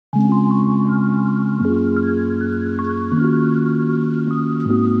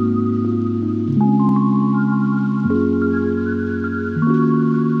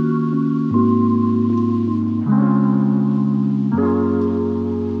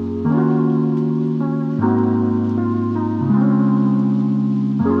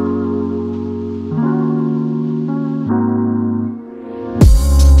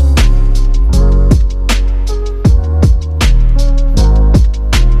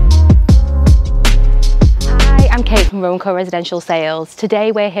Ronco Residential Sales.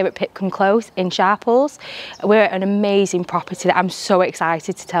 Today we're here at Pitcombe Close in Sharples. We're at an amazing property that I'm so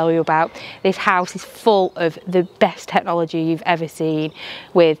excited to tell you about. This house is full of the best technology you've ever seen,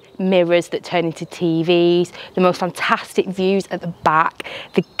 with mirrors that turn into TVs, the most fantastic views at the back.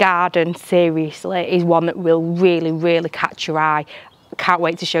 The garden, seriously, is one that will really catch your eye. Can't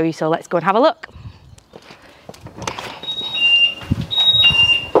wait to show you, so let's go and have a look.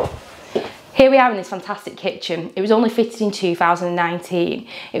 Here we are in this fantastic kitchen. It was only fitted in 2019.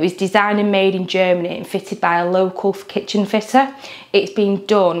 It was designed and made in Germany and fitted by a local kitchen fitter. It's been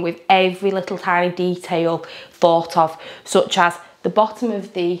done with every little tiny detail thought of, such as the bottom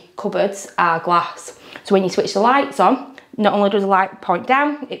of the cupboards are glass. So when you switch the lights on, not only does the light point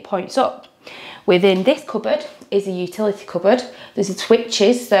down, it points up. Within this cupboard is a utility cupboard. There's the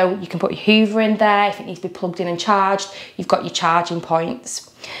switches, so you can put your Hoover in there if it needs to be plugged in and charged. You've got your charging points.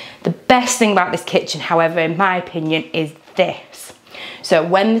 The best thing about this kitchen, however, in my opinion, is this. So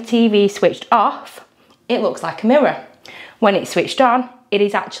when the TV is switched off, it looks like a mirror. When it's switched on, it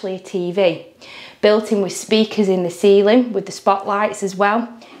is actually a TV. Built in with speakers in the ceiling with the spotlights as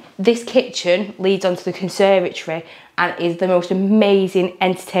well. This kitchen leads onto the conservatory and is the most amazing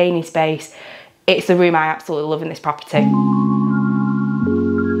entertaining space. It's the room I absolutely love in this property.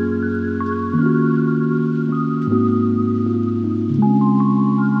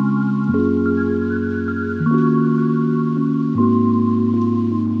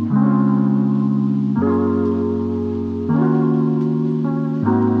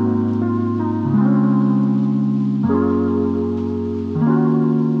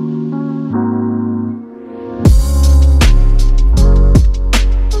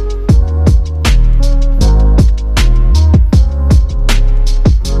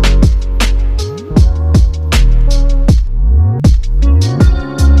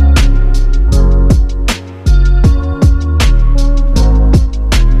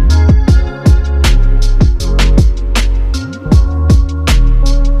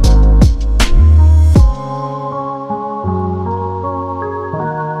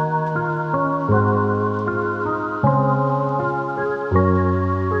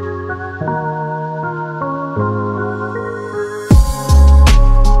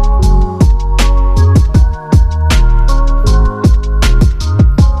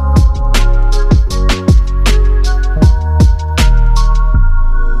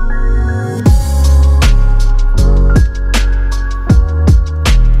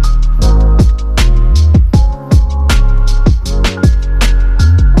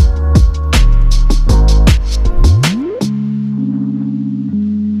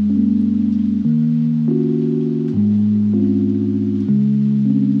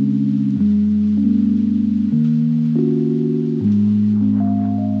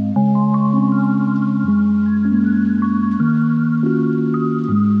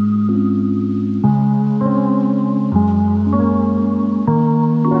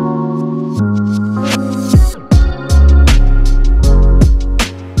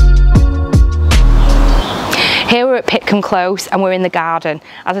 Here we're at Pitcombe Close and we're in the garden.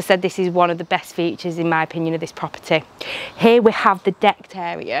 As I said, this is one of the best features in my opinion of this property. Here we have the decked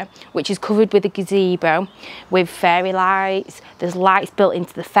area, which is covered with a gazebo with fairy lights. There's lights built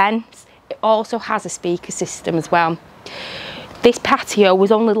into the fence. It also has a speaker system as well. This patio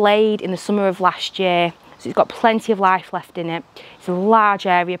was only laid in the summer of last year, so it's got plenty of life left in it. It's a large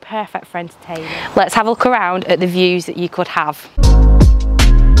area, perfect for entertainment. Let's have a look around at the views that you could have.